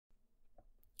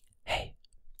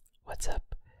what's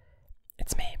up?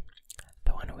 It's me,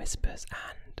 the one who whispers,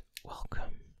 and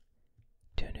welcome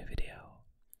to a new video.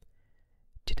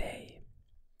 Today,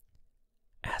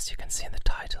 as you can see in the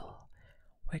title,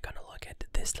 we're gonna look at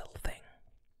this little thing.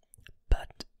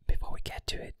 But before we get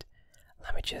to it,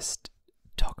 let me just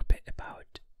talk a bit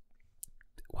about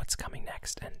what's coming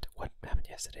next and what happened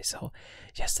yesterday. So,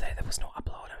 yesterday there was no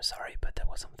upload, I'm sorry, but there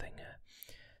was something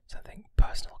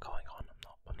personal going on.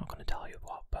 I'm not gonna tell you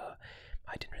what, but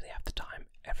I didn't really have the time.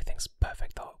 Everything's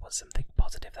perfect though. It was something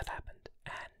positive that happened,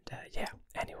 and yeah.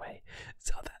 Anyway,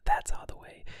 so that's out of the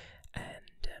way,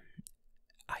 and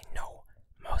I know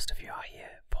most of you are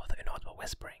here for the inaudible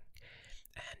whispering,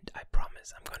 and I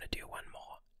promise I'm gonna do one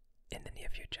more in the near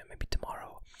future, maybe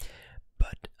tomorrow.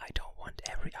 But I don't want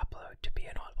every upload to be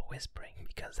inaudible whispering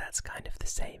because that's kind of the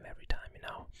same every time, you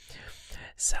know.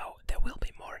 So there will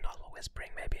be more inaudible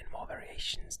whispering, maybe in more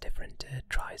variations, different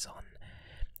tries on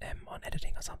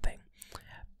editing or something,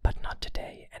 but not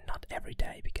today and not every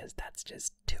day because that's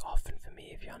just too often for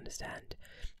me, if you understand.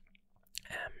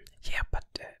 Yeah, but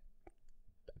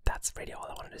that's really all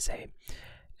I wanted to say.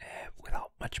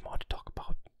 Without much more to talk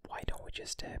about, why don't we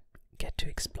just get to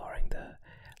exploring the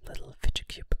little Fidget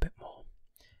Cube a bit more?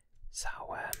 So,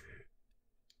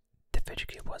 the Fidget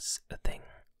Cube was a thing,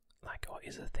 or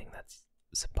is a thing that's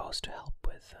supposed to help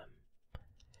with,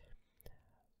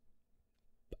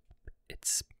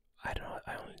 it's, I don't know,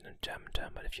 I only know the German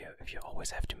term, but if you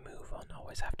always have to move or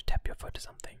always have to tap your foot or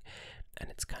something, and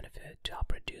it's kind of to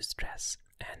help reduce stress.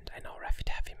 And I know Raphy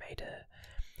made an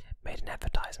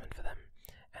advertisement for them,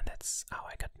 and that's how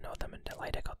I got to know them. And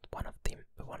later I got one of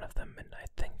them, and I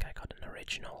think I got an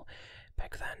original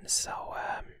back then. So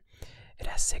it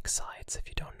has 6 sides. If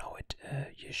you don't know it,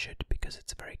 you should, because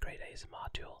it's a very great ASMR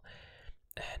tool.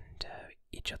 And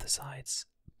each of the sides,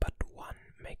 but one,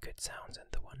 make good sounds,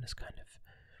 and the one is kind of,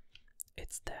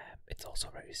 it's there. It's also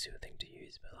very soothing to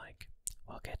use, but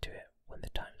we'll get to it when the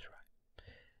time's right.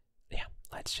 Yeah,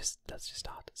 let's just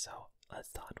start. So let's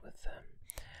start with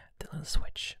the little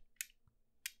switch.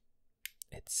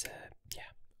 It's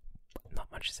yeah,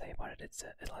 not much to say about it. It's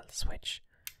a little switch.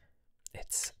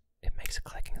 It makes a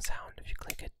clicking sound if you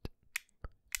click it.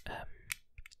 If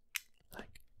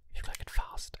you click it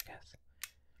fast, I guess,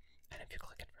 and if you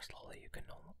click it very slowly, you can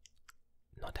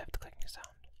not have the clicking sound.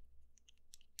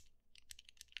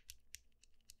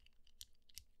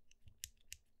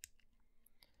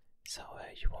 So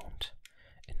you won't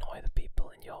annoy the people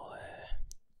in your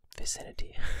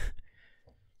vicinity.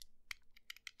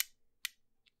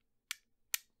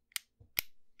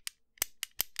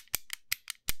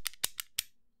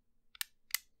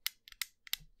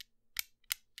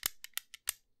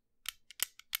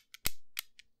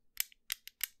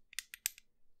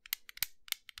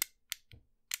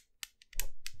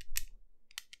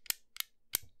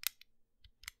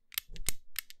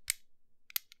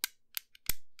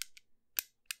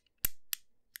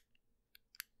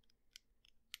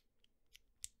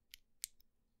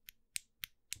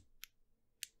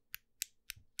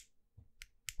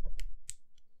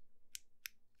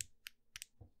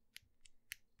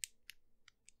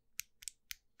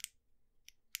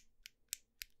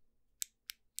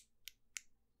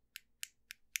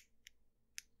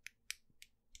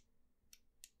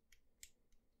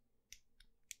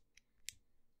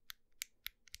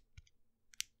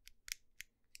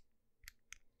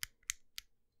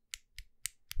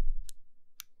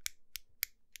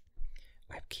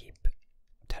 I keep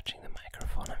touching the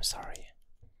microphone, I'm sorry.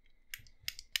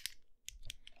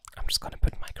 I'm just gonna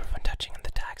put microphone touching in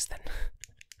the tags then.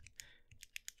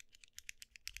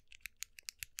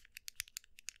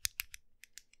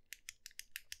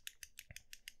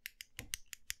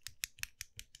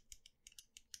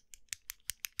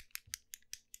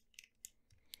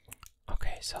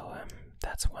 Okay, so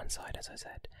that's one side, as I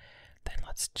said. Then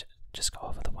let's just go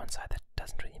over the one side that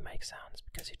doesn't really make sounds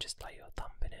because you just lay your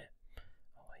thumb in it.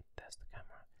 Oh wait, there's the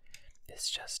camera. It's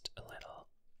just a little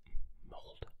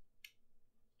mold.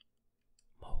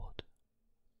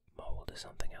 Mold is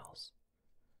something else.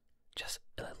 Just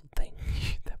a little thing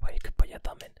that way you could put your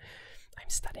thumb in. I'm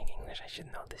studying English, I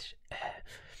should know this.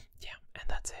 Yeah, and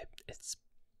that's it. It's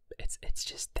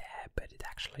just there, but it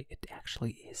actually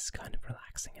is kind of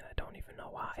relaxing, and I don't even know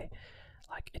why.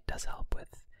 It does help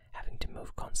with having to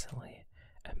move constantly,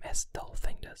 as the whole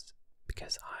thing does.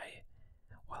 Because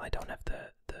while I don't have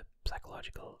the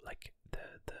psychological, the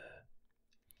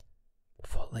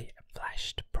fully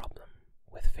flashed problem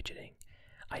with fidgeting,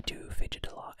 I do fidget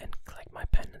a lot and click my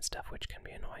pen and stuff, which can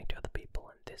be annoying to other people,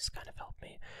 and this kind of helped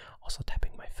me. Also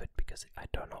tapping my foot, because I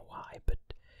don't know why, but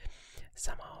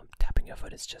somehow tapping your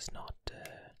foot is just not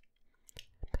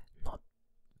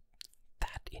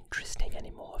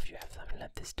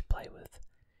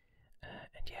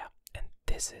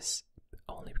this is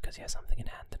only because you have something in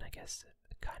hand, and I guess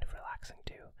kind of relaxing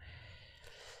too.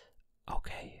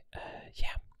 Okay,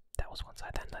 yeah, that was one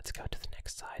side. Then let's go to the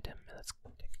next side, and let's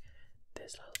take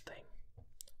this little thing,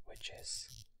 which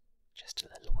is just a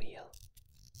little wheel.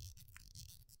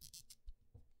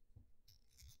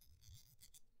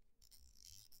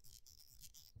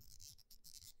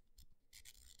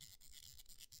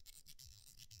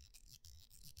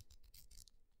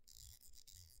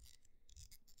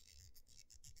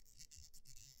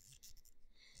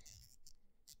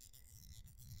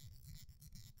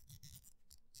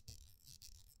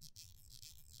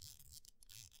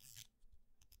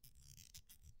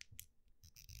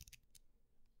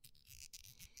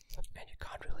 And you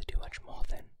can't really do much more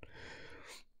than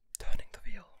turning the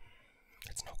wheel.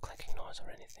 It's no clicking noise or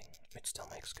anything. It still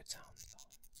makes good sounds though.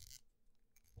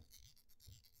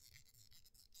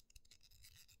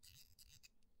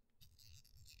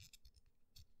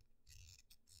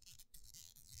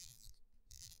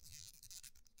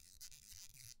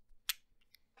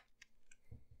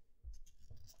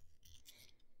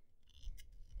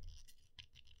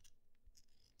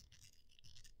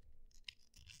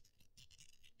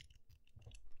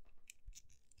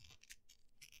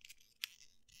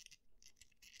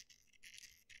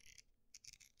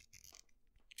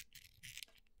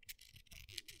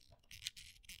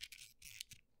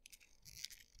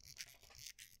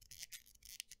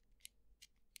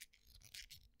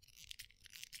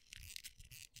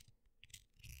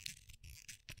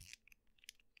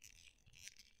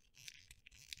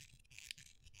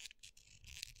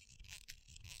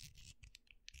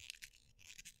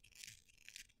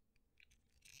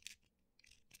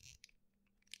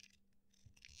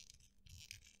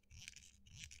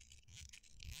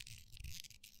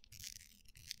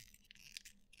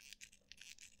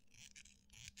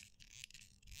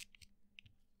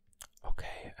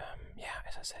 Okay, yeah,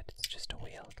 as I said, it's just a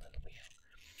wheel, little wheel.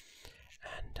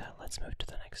 And let's move to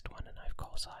the next one. And of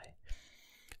course,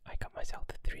 I got myself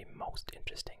the 3 most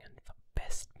interesting and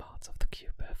best parts of the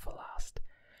cube for last.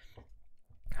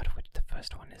 Out of which the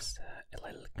first one is a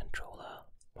little controller,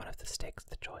 one of the sticks,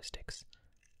 the joysticks,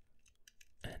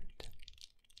 and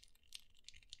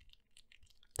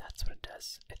that's what it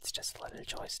does. It's just a little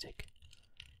joystick.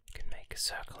 You can make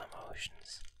circular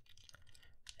motions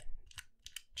and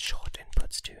short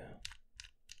inputs too,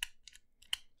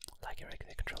 like a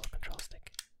regular control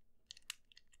stick.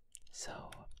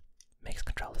 So makes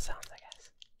controller sounds, I guess.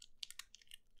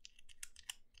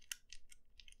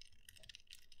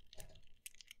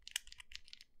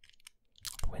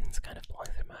 The wind's kind of blowing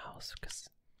through my house because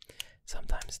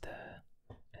sometimes the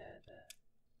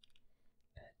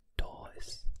door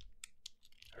is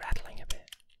rattling a bit.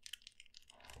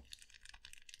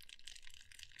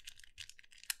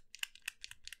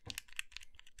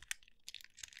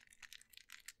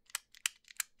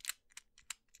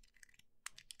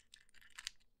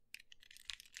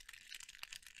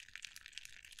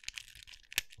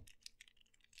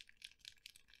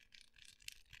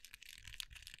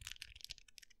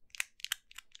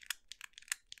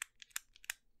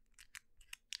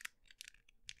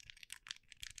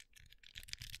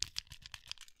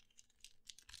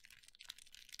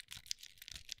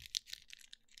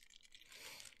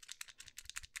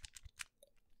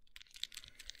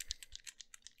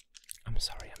 I'm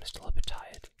sorry, I'm still a bit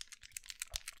tired.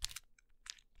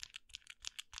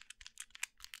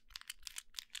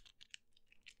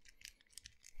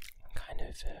 I'm kind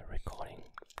of recording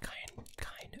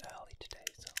kind of early today,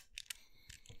 so.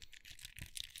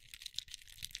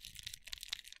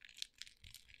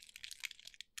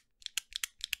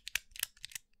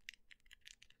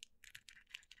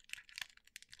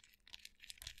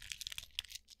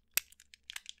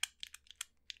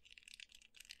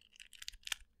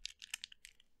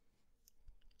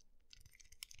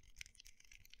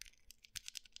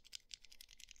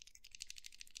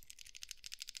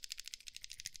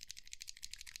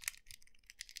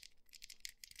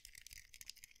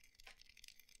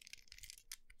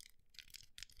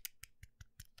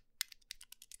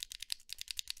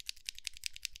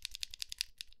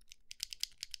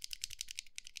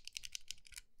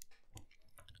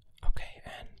 Okay,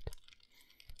 and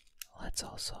let's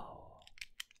also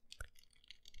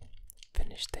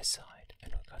finish this side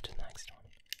and we'll go to the next one.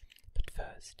 But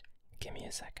first, give me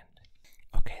a second.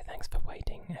 Okay, thanks for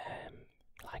waiting.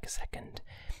 Like a second.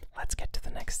 Let's get to the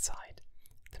next side.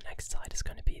 The next side is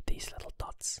going to be these little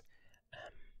dots.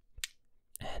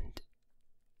 And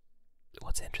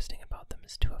what's interesting about them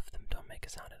is 2 of them don't make a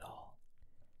sound at all,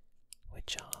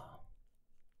 which are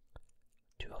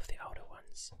 2 of the outer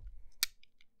ones.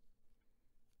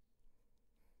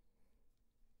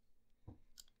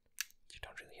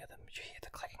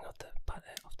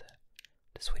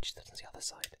 switch that's on the other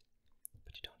side,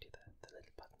 but you don't hear the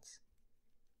little buttons.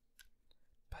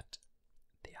 But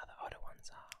the other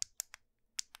ones are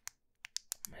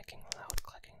making a loud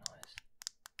clicking noise.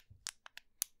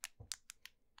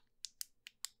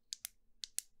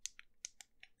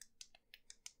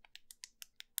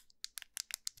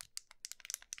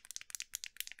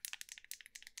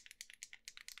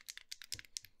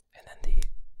 And then the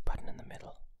button in the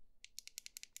middle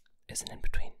isn't in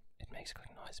between. It makes a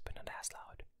clicking noise, but not as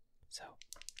loud. So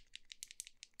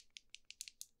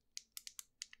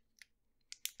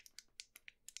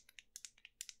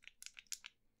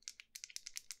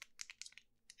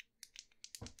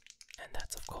and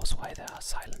that's of course why there are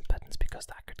silent buttons, because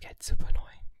that could get super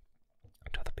annoying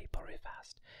to other people really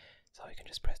fast. So you can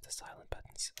just press the silent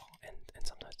buttons, and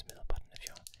sometimes the middle button if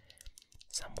you're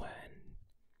somewhere and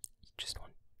you just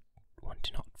want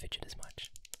to not fidget as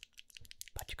much.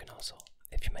 But you can also,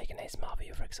 if you make an ASMR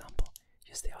video for example,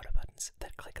 use the outer buttons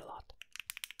that click a lot.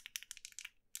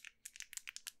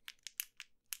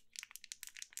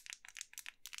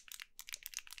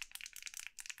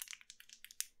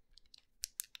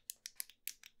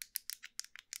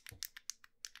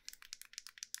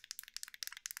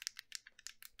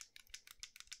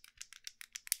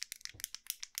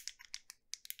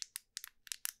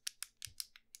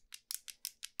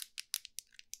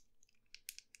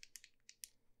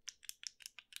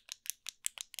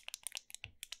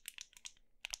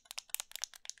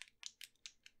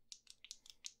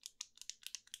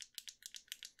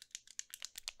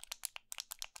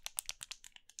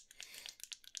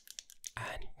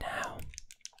 And now,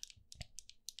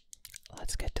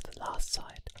 let's get to the last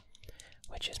side,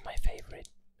 which is my favorite,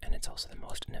 and it's also the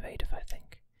most innovative, I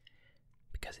think,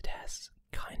 because it has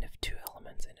kind of two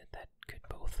elements in it that could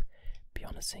both be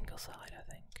on a single side,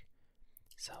 I think.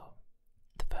 So,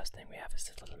 the first thing we have is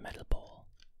this little metal ball.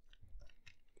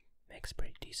 Makes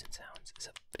pretty decent sounds.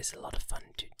 It's a lot of fun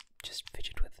to just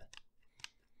fidget with it,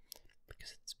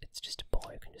 because it's just a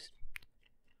ball. You can just.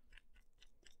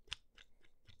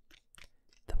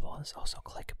 The ball is also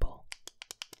clickable,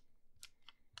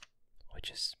 which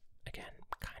is, again,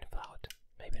 kind of loud,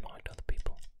 maybe annoying to other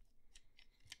people.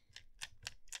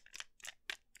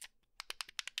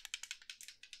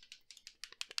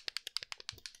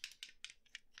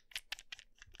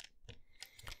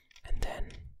 And then,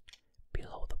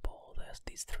 below the ball, there's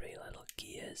these three little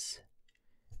gears,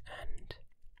 and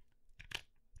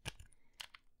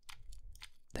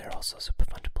they're also super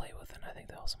fun to play with, and I think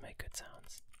they also make good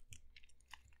sounds.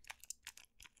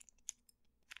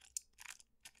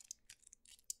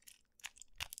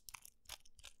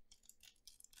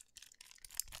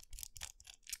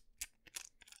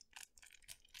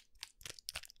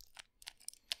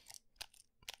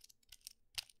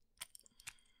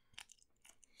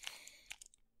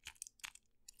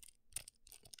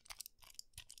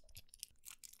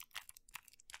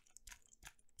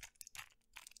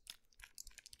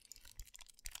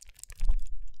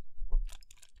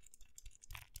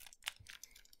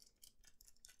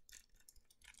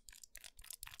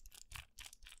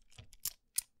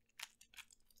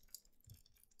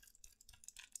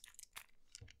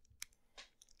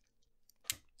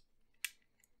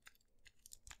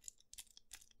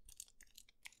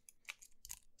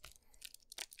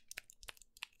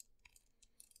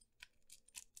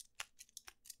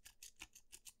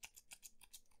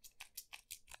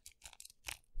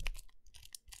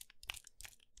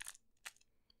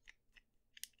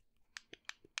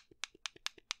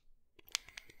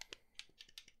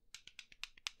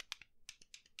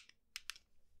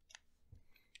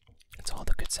 It's all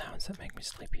the good sounds that make me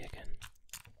sleepy again.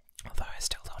 Although I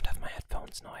still don't have my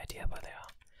headphones, no idea where they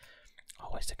are.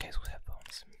 Always the case with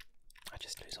headphones. I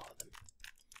just lose all of them.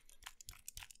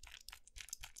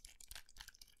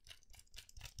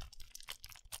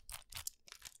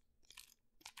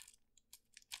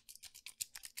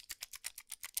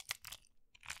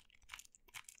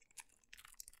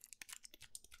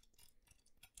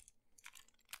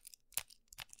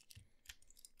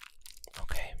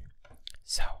 Okay,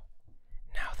 so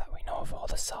now that we know of all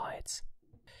the sides,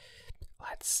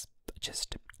 let's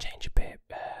just change a bit,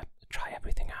 try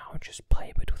everything out, just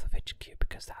play a bit with the Fidget Cube,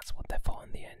 because that's what they're for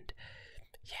in the end.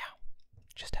 Yeah,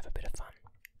 just have a bit of fun.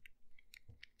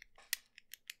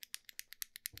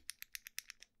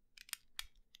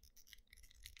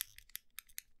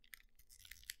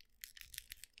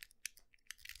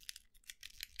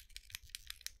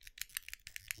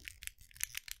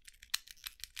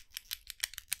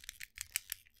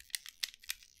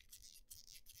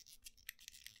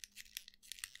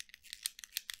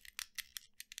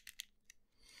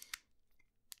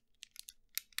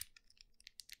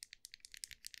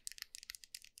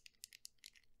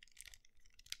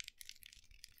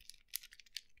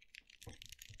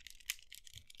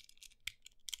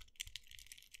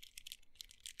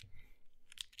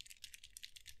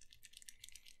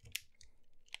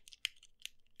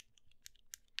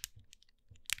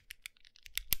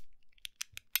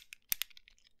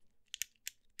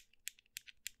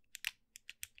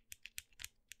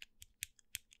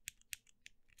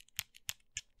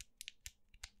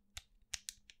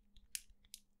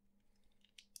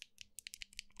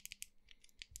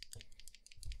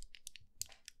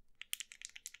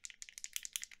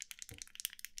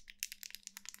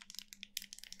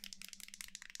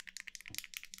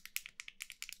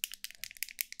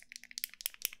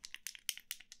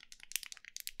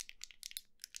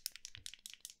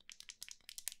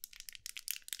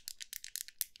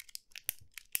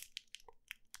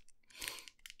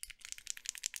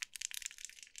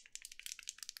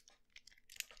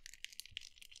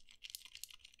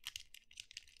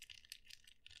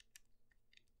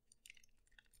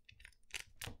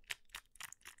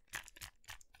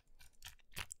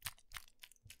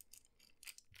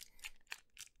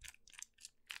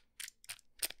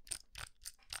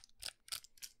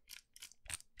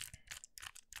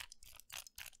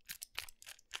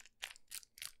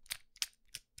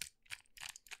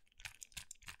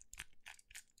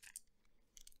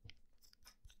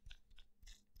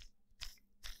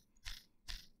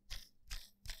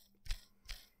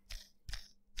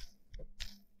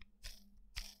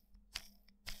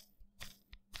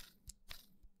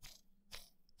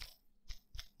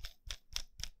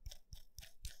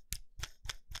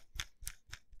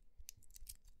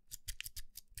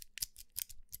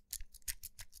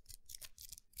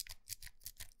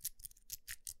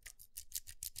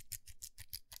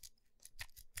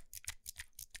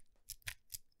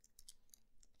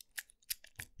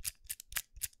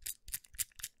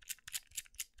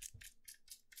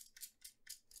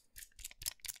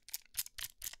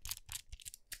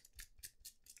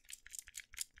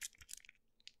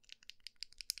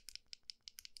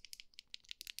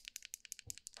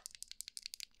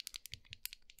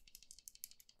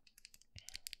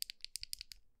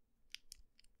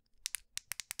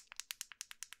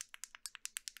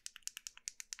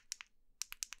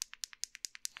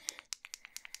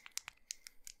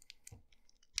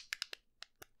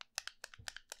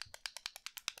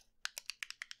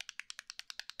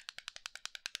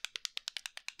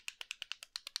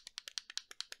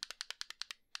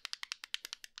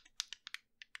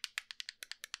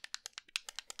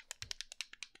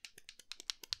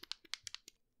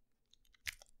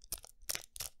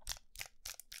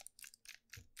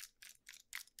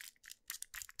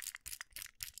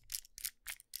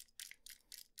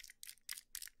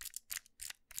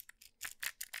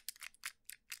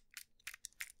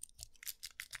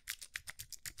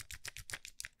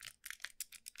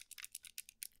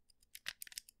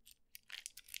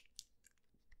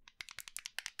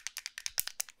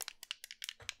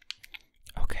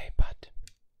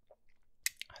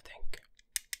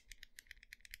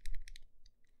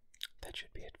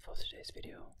 for today's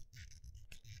video,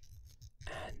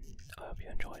 and I hope you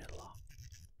enjoyed it a lot,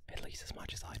 at least as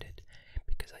much as I did,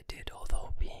 because I did,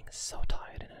 although being so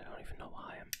tired, and I don't even know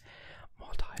why I'm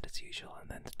more tired as usual, and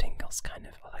then the tingles kind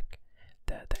of like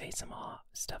the ASMR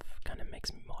stuff kind of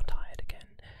makes me more tired again.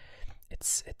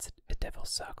 It's a devil's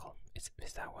circle. Is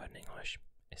that word in English?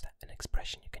 Is that an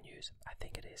expression you can use? I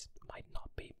think it is. Might not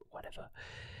be, but whatever.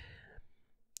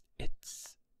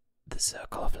 It's the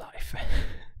circle of life.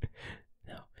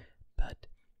 No, but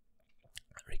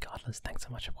regardless, thanks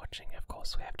so much for watching. Of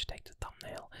course, we have to take the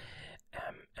thumbnail,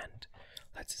 and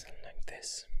let's do something like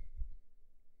this.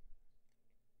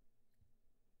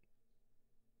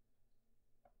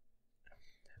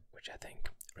 Which I think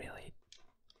really,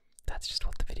 that's just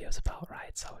what the video is about,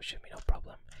 right? So it should be no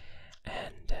problem.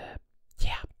 And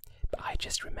yeah, but I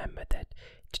just remembered that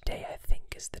today I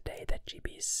think is the day that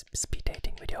GB's speed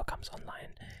dating video comes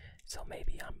online. So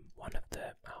maybe I'm one of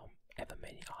the ever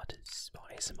many artists or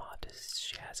ASMR artists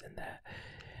she has in there,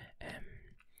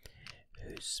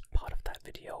 who's part of that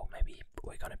video. Maybe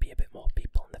we're gonna be a bit more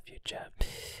people in the future,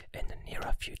 in the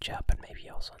nearer future, but maybe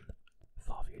also in the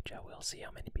far future. We'll see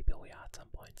how many people we are at some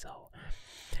point. So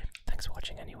thanks for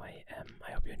watching anyway.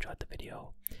 I hope you enjoyed the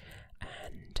video,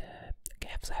 and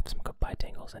have some goodbye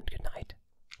tingles and good night.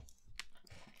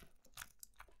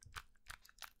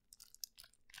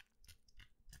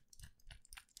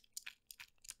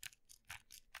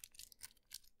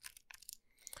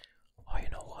 Oh, you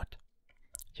know what?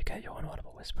 You get your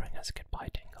inaudible whispering as a goodbye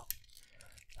tingle.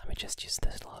 Let me just use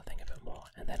this little thing a bit more,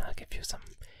 and then I'll give you some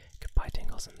goodbye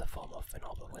tingles in the form of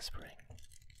inaudible whispering.